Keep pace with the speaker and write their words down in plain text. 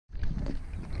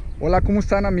Hola, ¿cómo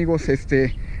están, amigos?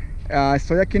 Estoy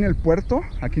aquí en el puerto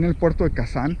de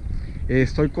Kazan.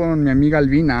 Estoy con mi amiga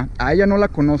Albina. A ella no la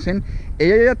conocen.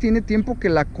 Ella ya tiene tiempo que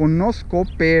la conozco,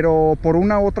 pero por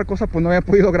una u otra cosa pues no había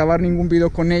podido grabar ningún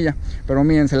video con ella. Pero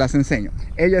miren, se las enseño.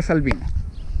 Ella es Albina.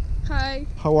 Hi.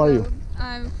 How are you?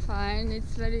 I'm fine.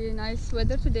 It's very nice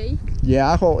weather today.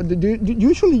 Yeah.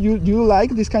 Usually you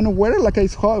like this kind of weather, like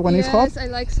it's hot when it's hot? Yes, I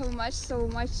like so much.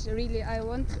 Really, I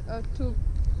want to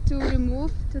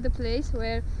remove to the place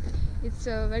where it's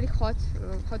very hot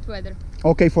weather.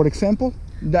 Okay. For example,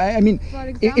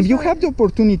 if you have the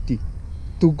opportunity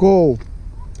to go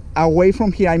away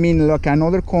from here, like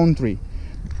another country.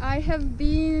 I have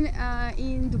been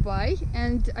in Dubai,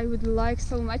 and I would like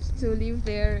so much to live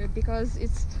there because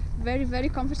it's very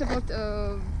comfortable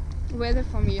weather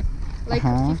for me, like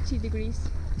 50 degrees.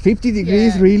 50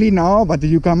 degrees, yeah. Really? No, but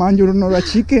you come on, you're not a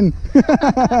chicken.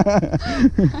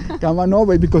 Come on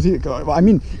over, because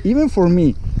even for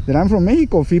me, that I'm from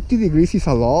Mexico, 50 degrees is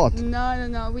a lot.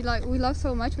 No. We love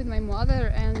so much with my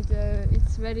mother, and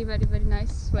it's very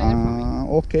nice weather for me.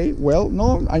 Okay, well,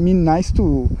 no, nice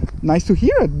to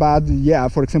hear it, but yeah,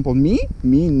 for example, me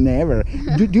never.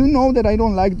 do you know that I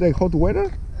don't like the hot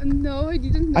weather? No, I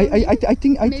didn't know. I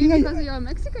think because you're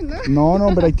Mexican, no?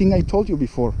 No, but I think I told you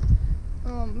before.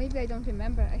 Oh, maybe I don't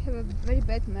remember. I have a very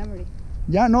bad memory.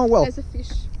 Yeah, no, well. As a fish.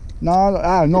 No,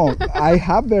 I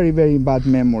have very bad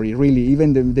memory, really.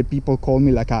 Even the people call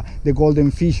me like the golden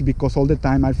fish, because all the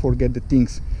time I forget the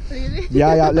things. Really?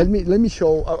 Yeah. Let me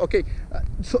show. Okay,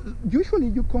 so usually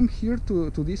you come here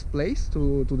to this place,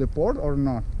 to the port, or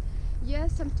not?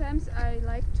 Yes, sometimes I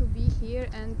like to be here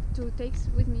and to take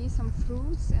with me some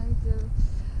fruits and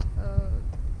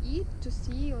eat, to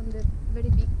see on the very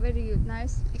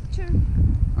nice picture.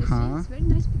 You see, it's very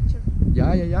nice picture.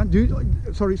 Yeah.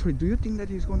 Sorry. Do you think that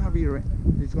it's gonna be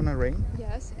it's gonna rain?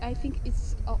 Yes, I think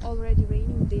it's already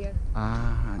raining there.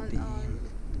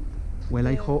 Well,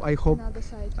 I hope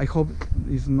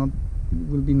it's not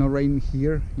will be no rain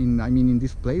here in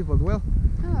this place, but well.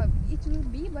 It will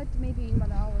be, but maybe in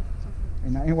 1 hour.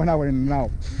 In 1 hour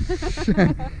now.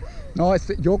 No,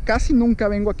 yo casi nunca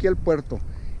vengo aquí al puerto.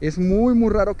 Es muy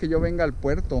raro que yo venga al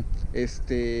puerto.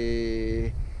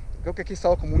 Creo que aquí he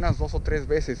estado como unas 2 o 3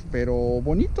 veces, pero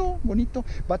bonito.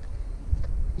 But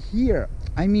here,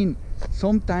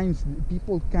 sometimes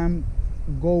people can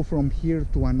go from here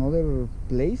to another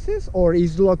places, or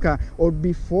is or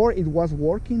before it was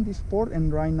working this port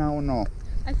and right now no.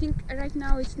 I think right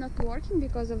now it's not working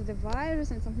because of the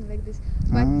virus and something like this.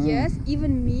 But yes,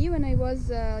 even me, when I was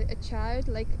a child,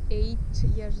 like 8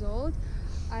 years old,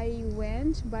 I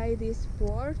went by this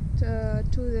port to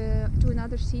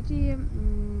another city.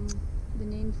 The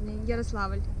name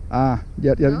Yaroslavl.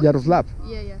 Yaroslav.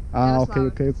 Yeah.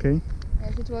 Okay.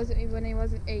 Yes, it was when I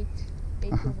was 8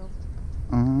 years old.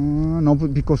 No,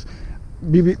 because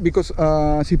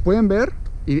si pueden ver,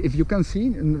 if you can see,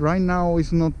 right now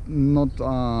it's not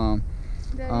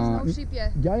there is no ship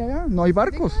yet. Yeah, no hay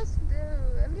barcos. Because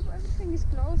everything is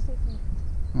closed, I think.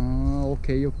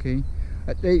 Okay.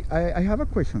 I have a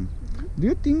question. Do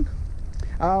you think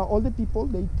all the people,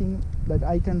 they think that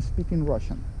I can speak in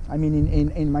Russian? I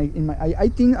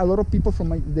think a lot of people from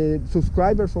the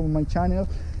subscribers of my channel,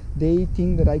 they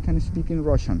think that I can speak in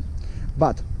Russian.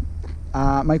 But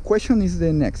my question is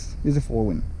the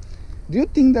following. Do you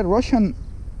think that Russian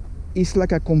is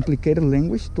like a complicated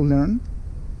language to learn?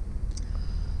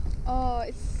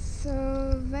 It's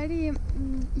very,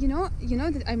 you know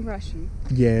that I'm Russian.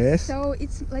 Yes. So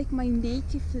it's like my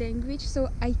native language, so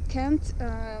I can't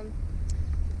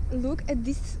look at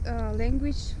this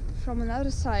language from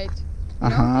another side.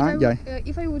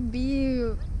 If I would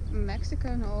be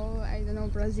Mexican or I don't know,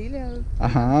 Brazilian,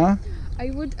 I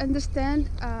would understand.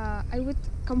 I would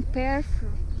compare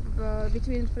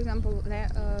between, for example,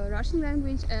 Russian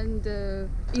language and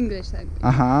English language.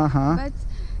 But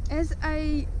as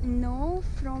I know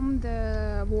from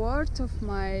the words of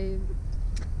my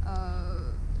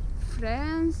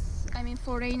friends,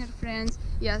 foreigner friends,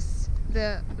 yes,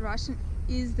 the Russian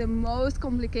is the most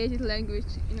complicated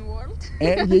language in the world.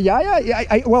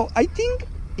 I think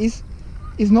it's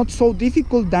not so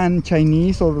difficult than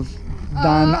Chinese or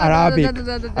than Arabic.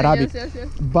 Yes.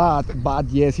 But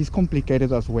yes, it's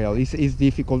complicated as well. It's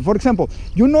difficult. For example,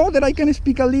 you know that I can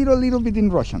speak a little bit in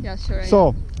Russian. Yeah, sure.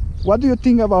 So, what do you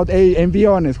think about? And be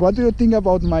honest, what do you think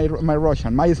about my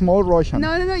Russian, my small Russian?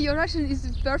 No, your Russian is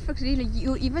perfect. Really,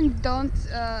 you even don't.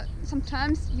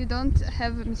 Sometimes you don't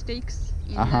have mistakes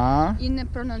in the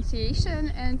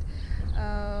pronunciation, and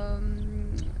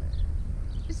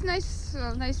it's nice.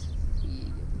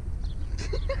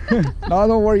 No,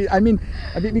 don't worry. I mean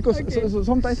because Okay. so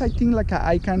sometimes I think like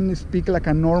I can speak like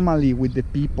normally with the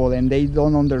people and they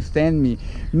don't understand me.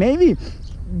 Maybe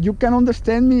you can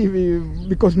understand me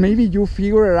because maybe you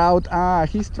figure out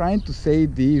he's trying to say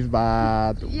this,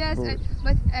 but Yes,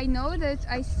 but I know that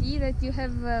I see that you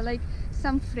have like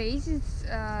some phrases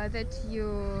that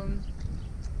you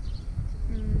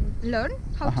learn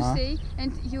how to say,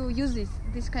 and you use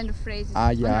this kind of phrases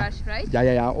on yeah. Rush, right?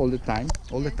 Yeah, all the time,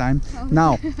 all the Yes. time. Oh.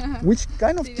 Now, which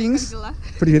kind of Привет, things? как дела?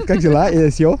 Привет, как дела?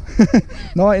 Yes, yo.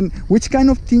 No, and which kind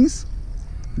of things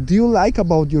do you like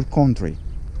about your country?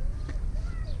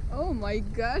 Oh my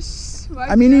gosh!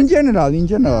 I mean, in general.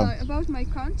 About my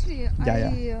country,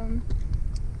 Yeah.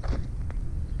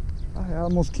 I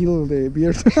almost killed the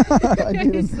bird. I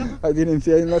didn't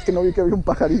see. No, es que no vi que había un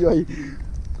pajarillo ahí.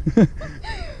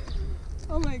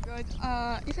 Oh my god!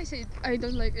 If I say I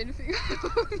don't like anything,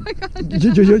 oh my god!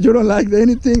 You don't like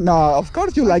anything? No, of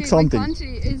course you like something. My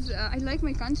country is. I like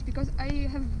my country because I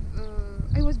have.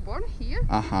 I was born here.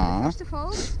 First of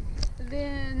all,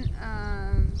 then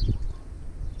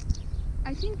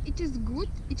I think it is good.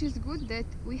 It is good that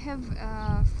we have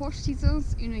 4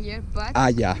 seasons in a year. But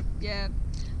yeah.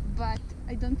 But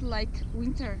I don't like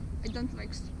winter. I don't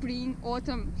like spring,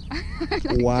 autumn. I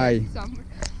like Why? just summer.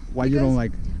 Why you don't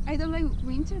like? I don't like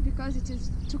winter because it is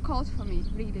too cold for me,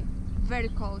 really. Very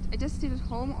cold. I just sit at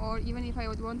home, or even if I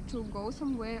would want to go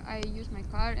somewhere, I use my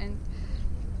car, and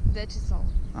that is all.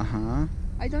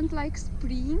 I don't like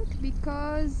spring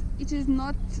because it is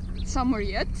not summer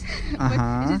yet,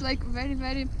 but it is like very,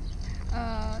 very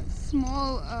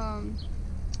small.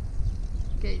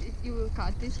 Okay, you will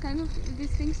cut these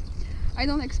things. I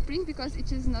don't like spring because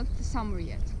it is not summer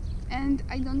yet, and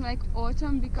I don't like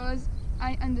autumn because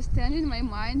I understand in my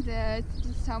mind that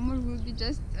the summer will be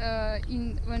just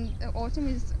when autumn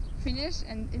is finished,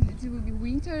 and it will be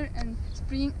winter and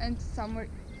spring and summer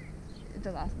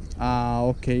the last.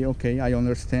 Okay, I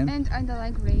understand. And I don't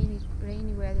like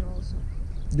rainy weather also.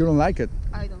 You don't like it?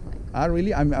 I don't like it.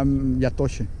 Really? I'm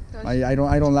Yatoshi. I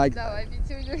don't like. No, I need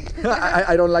to.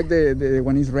 I don't like the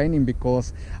when it's raining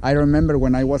because I remember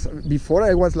when I was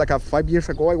like 5 years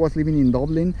ago I was living in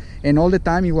Dublin and all the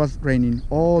time it was raining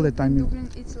all the time. Dublin,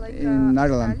 it's like in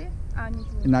Ireland.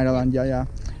 In Ireland, yeah.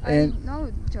 And I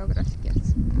know geography,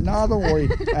 yes. No, don't worry.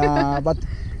 But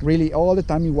really, all the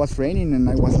time it was raining, and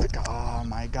I was like, oh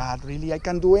my God, really, I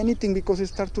can't do anything because it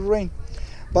started to rain.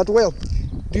 But well,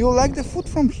 do you like the food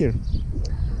from here?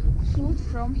 Food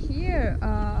from here? Do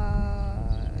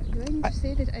I need to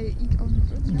say that I eat only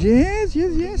fruits? No? Yes,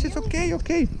 it's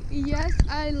okay. Yes,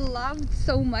 I loved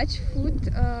so much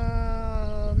food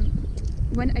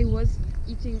when I was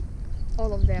eating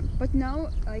all of them. But now,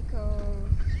 like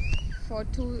for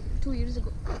 2 years,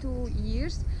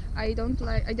 I don't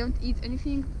eat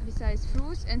anything besides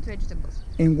fruits and vegetables.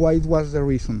 And what was the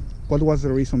reason? What was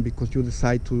the reason because you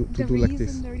decided to do like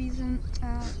this? The reason,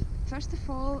 first of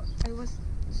all, I was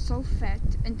so fat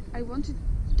and I wanted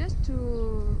just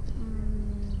to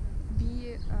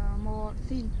be more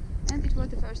thin, and it was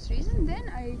the first reason. Then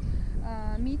I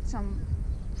meet some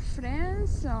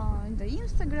friends in the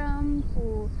Instagram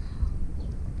who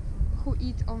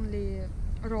eat only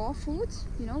raw foods,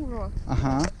 raw.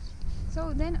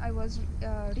 So then I was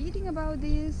reading about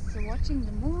this, watching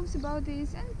the movies about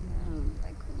this, and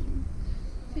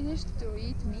finished to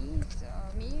eat meat,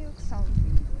 milk, some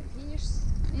fish,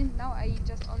 and now I eat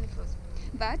just only fruits.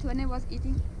 But when I was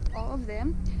eating all of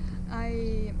them,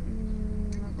 I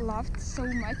loved so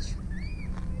much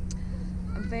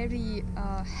very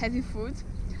heavy food,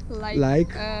 like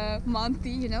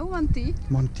Monty. You know Monty?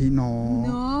 Monty, no.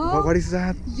 No. What is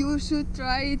that? You should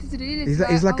try it. It's really.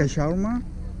 It's like a shawarma?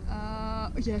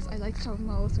 Yes, I like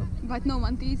shawarma also. But no,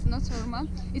 Monty is not shawarma.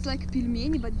 It's like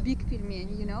pilmeni, but big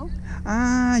pilmeni, you know?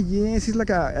 Yes, it's like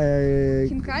a...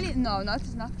 Khimkali? No,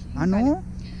 it's not khimkali. No?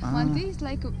 Monty is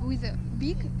like with a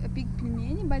big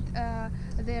pilmeni, but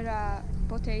there are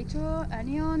potato,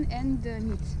 onion, and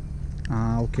meat.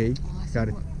 Okay, got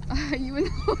it. You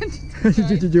want to try.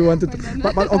 You want to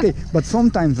but okay, but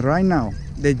sometimes right now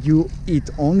that you eat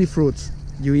only fruits,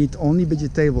 you eat only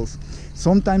vegetables,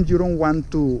 sometimes you don't want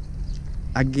to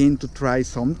again to try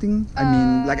something. I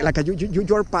mean, like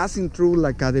you are passing through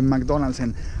like the McDonald's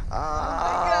and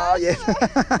yes.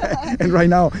 And right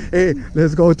now, hey,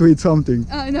 let's go to eat something.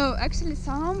 No, actually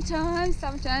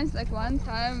sometimes like one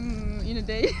time in a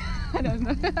day. I don't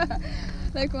know.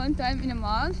 Like one time in a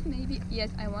month, maybe.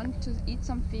 Yes, I want to eat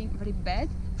something very bad,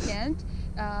 and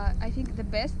I think the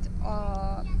best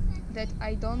that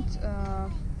I don't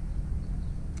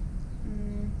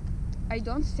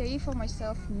say for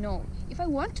myself no. If I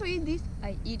want to eat this,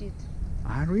 I eat it.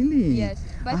 Ah, really? Yes,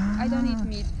 but I don't eat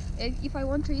meat. If I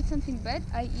want to eat something bad,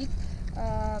 I eat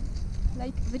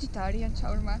like vegetarian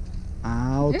shawarma.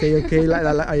 Ah, okay, okay.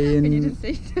 I didn't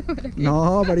say it. But okay.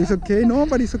 No, but it's okay. No,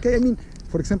 but it's okay. I mean,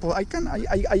 for example, I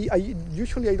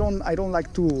usually I don't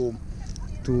like to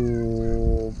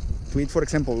eat. For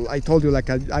example, I told you like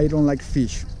I don't like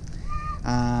fish.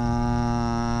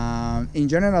 In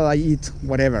general, I eat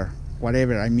whatever.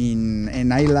 I mean,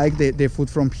 and I like the food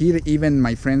from here. Even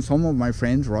my friends, some of my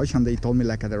friends, Russian, they told me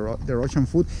like the Russian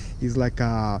food is like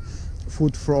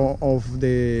food from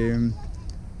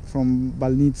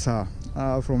Balnitsa,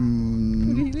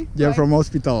 from Really? yeah, from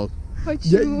hospital. But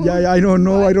Yeah, I don't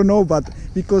know, but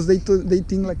because they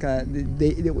think like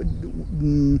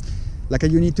like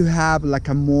you need to have like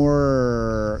a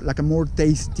more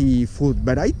tasty food,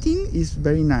 but I think it's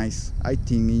very nice. I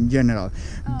think in general,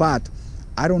 but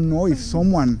I don't know if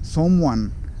someone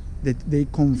that they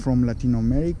come from Latin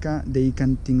America, they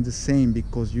can think the same,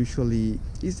 because usually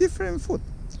it's different food.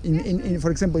 In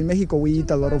for example, in Mexico we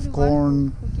eat a lot of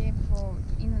corn. Who came from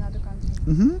in another country.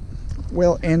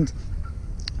 Well, and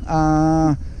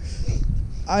I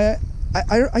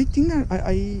think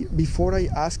I before I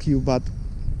ask you, but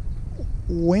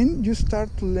when you start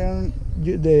to learn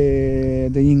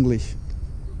the English?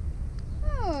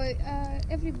 Oh,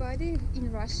 everybody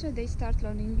in Russia, they start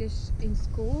learning English in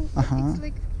school. It's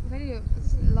like very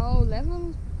low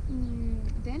level.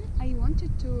 Then I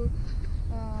wanted to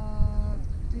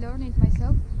learn it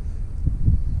myself.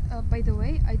 By the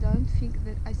way, I don't think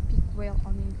that I speak well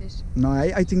on English. No,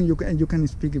 I think you can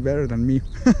speak better than me.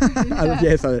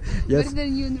 Yes. Better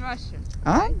than you in Russian.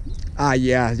 Right?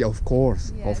 Yeah, of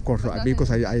course, Yes,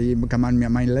 because I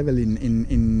my level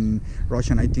in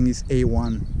Russian, I think is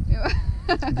A1.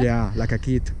 Yeah, like a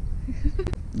kid.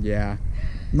 Yeah.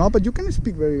 No, but you can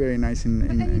speak very nice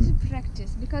But I need to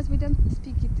practice, because we don't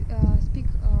speak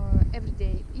every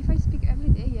day. If I speak every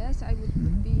day, yes, I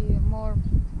would be more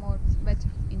better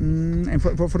in this. And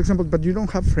for example, but you don't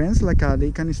have friends like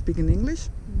they can speak in English?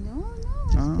 No,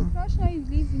 I speak Russian. I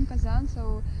live in Kazan,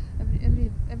 so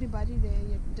everybody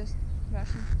they just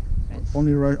Russian friends.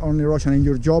 Only Russian. And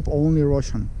your job only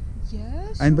Russian?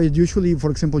 Yes. And but usually,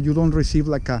 for example, you don't receive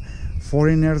like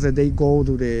foreigners that they go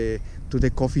to the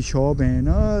coffee shop and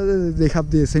they have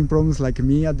the same problems like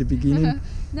me at the beginning.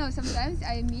 No, sometimes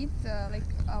I meet like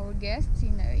our guests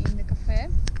in the cafe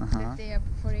that they are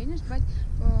foreigners, but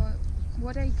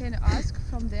what I can ask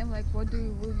from them, like what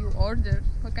will you order,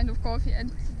 what kind of coffee,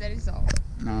 and that is all.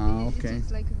 Okay.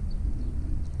 It's like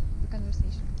the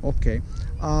conversation. Okay.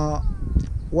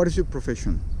 What is your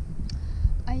profession?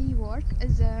 I work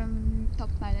as a top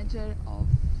manager of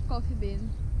coffee bean.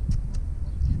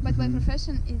 But my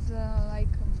profession is like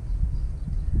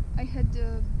I had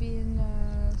been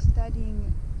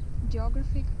studying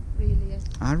geography, really. Yes.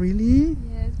 Ah, really?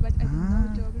 Yes, but I didn't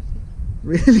know geography.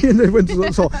 Really? And they went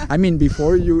so I mean,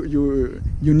 before you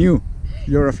knew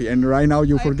geography, and right now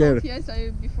you forget. Yes,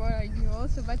 before I knew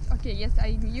also, but okay, yes,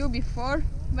 I knew before,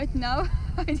 but now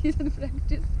I didn't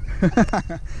practice.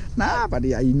 Nah, but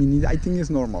I mean, I think it's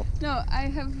normal. No, I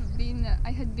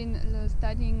had been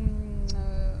studying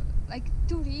like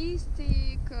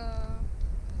touristic.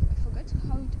 I forgot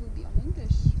how it will be on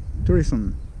English.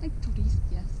 Tourism. Like tourist,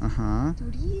 yes.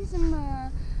 Tourism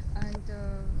and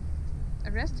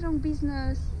a restaurant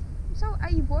business. So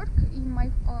I work in my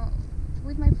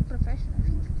with my profession, I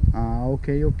think.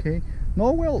 Okay.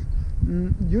 No, well,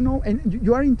 you know, and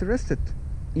you are interested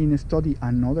in study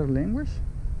another language,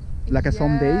 like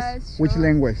some days. Sure. Which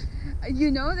language?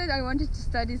 You know that I wanted to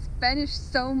study Spanish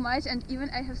so much, and even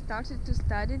I have started to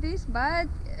study this, but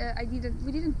we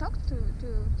didn't talk too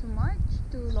much,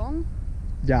 too long.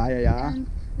 Yeah. And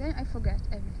then I forget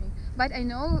everything. But I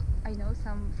know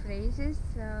some phrases.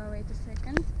 Wait a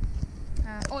second.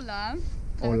 Hola.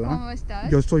 ¿Cómo estás?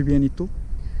 Yo estoy bien, ¿y tú?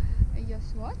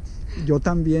 Yes, what? Yo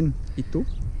también, ¿y tú?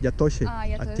 Yatoshi.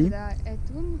 ¿A ti?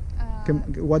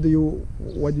 What do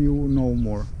you know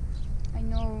more? I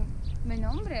know mi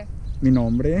nombre. Mi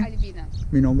nombre. Albina.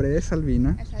 Mi nombre es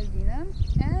Albina. Es Albina.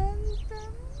 And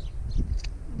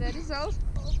that is all.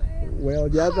 Well,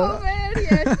 yeah.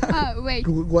 Yes. Wait.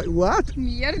 What?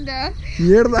 Mierda.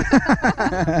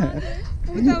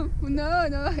 Puta.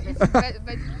 No. It's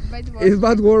bad word. It's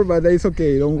bad word, but it's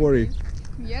okay. Don't worry.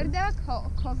 Mierda.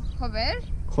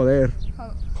 Joder.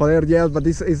 Yes, but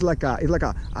it's like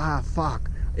a fuck.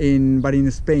 But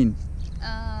in Spain.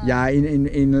 Yeah,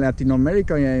 in Latin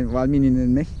America, well, I mean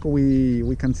in Mexico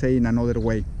we can say in another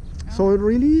way. So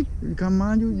really, come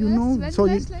on, you know. So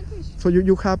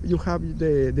you have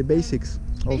the basics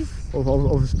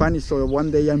of Spanish. So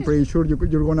one day I'm pretty sure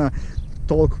you're gonna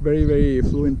talk very, very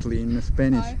fluently in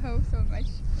Spanish. I hope so much.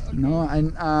 Okay. No,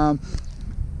 and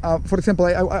for example,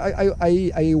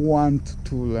 I want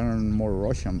to learn more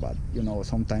Russian, but you know,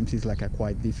 sometimes it's like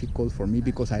quite difficult for me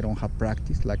because I don't have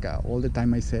practice like all the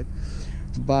time I said.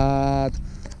 But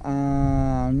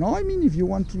no, I mean, if you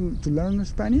want to learn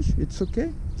Spanish, it's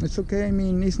okay. It's okay. I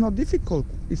mean, it's not difficult.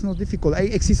 It's not difficult.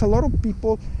 Exists a lot of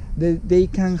people that they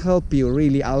can help you.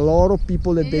 Really, a lot of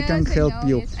people that they can help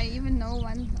you. Yes, I even know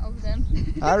one of them.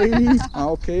 Ah, really?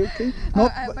 Okay, okay. No,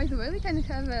 by the way, we can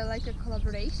have like a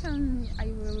collaboration.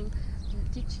 I will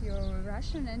teach you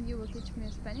Russian and you will teach me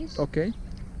Spanish. Okay,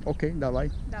 okay. Давай.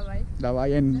 Давай.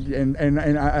 Давай.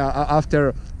 And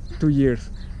after 2 years.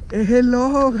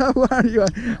 Hello, how are you?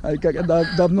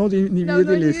 Давно не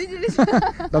виделись.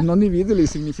 Давно не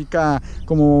виделись significa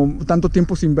como tanto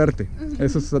tiempo sin verte.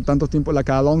 Eso es tanto tiempo, like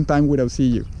a long time without see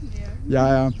you.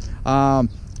 Yeah.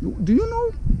 Do you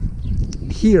know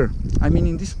here? I mean,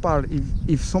 in this part,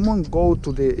 if someone go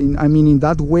to in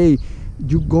that way,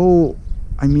 you go.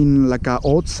 I mean, like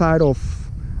outside of.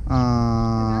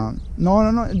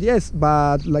 No. Yes,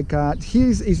 but like here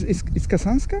is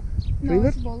Kazanska? No, River?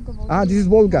 it's Volga. Ah, this is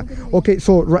Volga. Okay,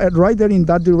 so right there in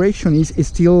that direction is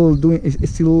still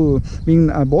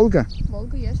being Volga.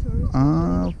 Volga, yes, sure.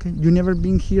 Ah, okay. You never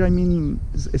been here? I mean,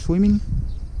 swimming?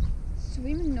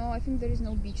 Swimming? No, I think there is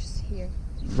no beaches here.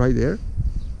 Right there.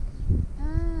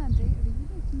 Ah, there, really?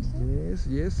 I think so.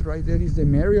 Yes. Right there is the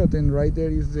Marriott, and right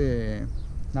there is the.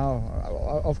 Now,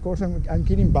 of course, I'm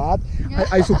kidding, but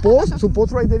I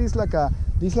suppose right there is like a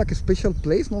special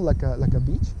place, no, like a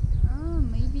beach.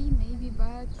 Maybe,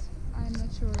 but I'm not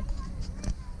sure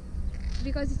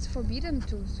because it's forbidden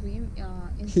to swim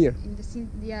here. In the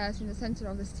center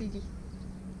of the city.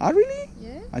 Ah, really?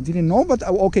 Yeah. I didn't know, but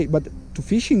okay, but to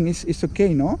fishing is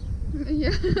okay, no?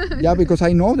 Yeah. Yeah, because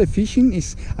I know the fishing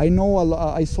is. I know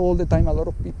I saw all the time a lot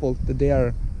of people that they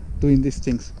are doing these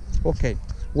things. Okay,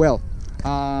 well.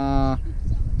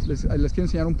 Les quiero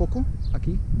enseñar un poco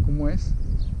aquí cómo es.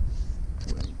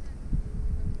 Okay.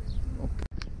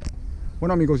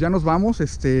 Bueno, amigos, ya nos vamos.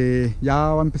 Ya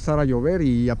va a empezar a llover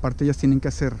y aparte ellas tienen que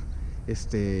hacer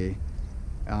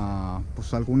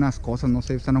pues algunas cosas, no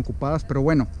sé, están ocupadas, pero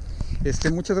bueno.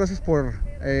 Muchas gracias por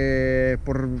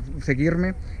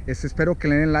seguirme. Espero que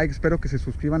le den like, espero que se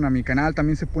suscriban a mi canal.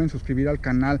 También se pueden suscribir al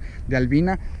canal de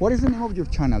Albina. What is the name of your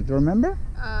channel? Do you remember?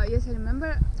 Yes, I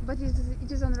remember, but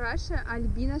it is on Russian,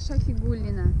 Albina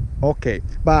Shafigulina. Okay,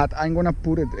 but I'm gonna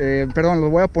put it, perdón, lo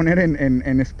voy a poner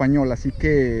en español, así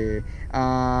que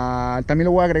también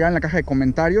lo voy a agregar en la caja de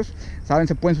comentarios. Saben,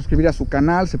 se pueden suscribir a su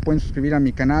canal, se pueden suscribir a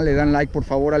mi canal, le dan like por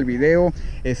favor al video,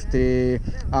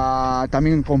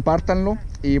 también compártanlo.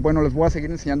 Y bueno, les voy a seguir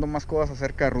enseñando más cosas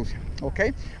acerca de Rusia, ¿ok?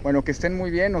 Bueno, que estén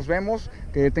muy bien, nos vemos,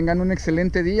 que tengan un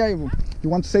excelente día. You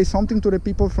want to say something to the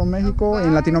people from Mexico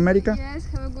in Latin America? Yes,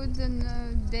 have a good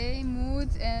day, mood,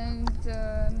 and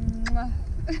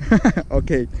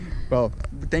Okay, well,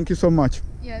 thank you so much.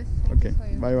 Yes, okay,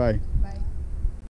 bye. Bye.